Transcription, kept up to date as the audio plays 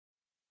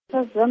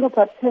was around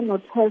about 10 or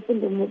 12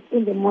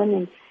 in the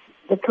morning.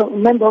 The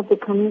member of the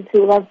community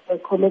was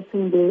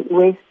collecting the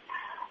waste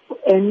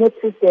and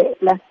noticed the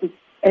plastic,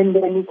 and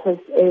then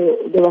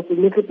there was a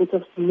little bit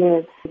of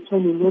smell.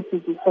 When he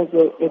noticed it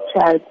was a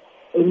child,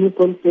 a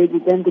newborn baby,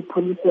 then the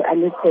police were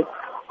alerted.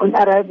 On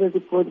arrival,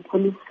 the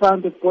police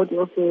found the body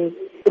of a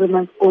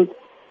 3-month-old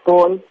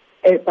boy,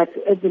 but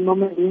at the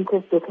moment the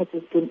inquest docket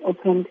has been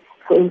opened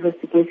for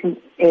investigation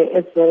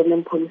at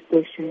Verulam police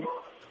station.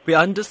 We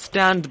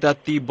understand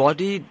that the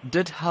body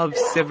did have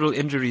several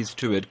injuries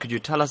to it. Could you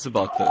tell us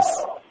about this?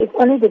 It's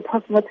only the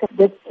postmortem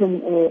that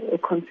can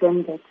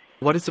confirm that.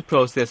 What is the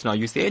process now?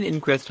 You say an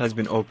inquest has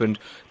been opened.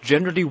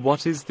 Generally,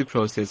 what is the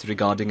process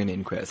regarding an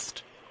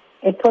inquest?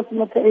 A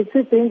postmortem is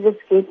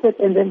investigated,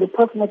 and then the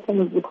postmortem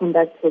will be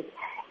conducted.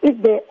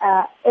 If there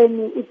are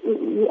if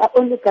we are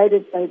only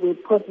guided by the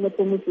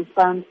postmortem which is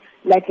found,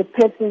 like a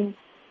person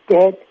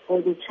dead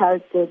or the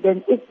child dead,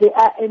 then if there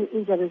are any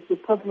injuries, the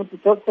postmortem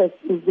doctor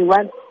is the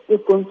one who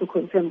is going to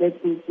confirm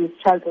that the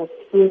child was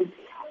killed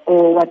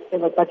or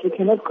whatever, but we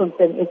cannot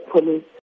confirm as police.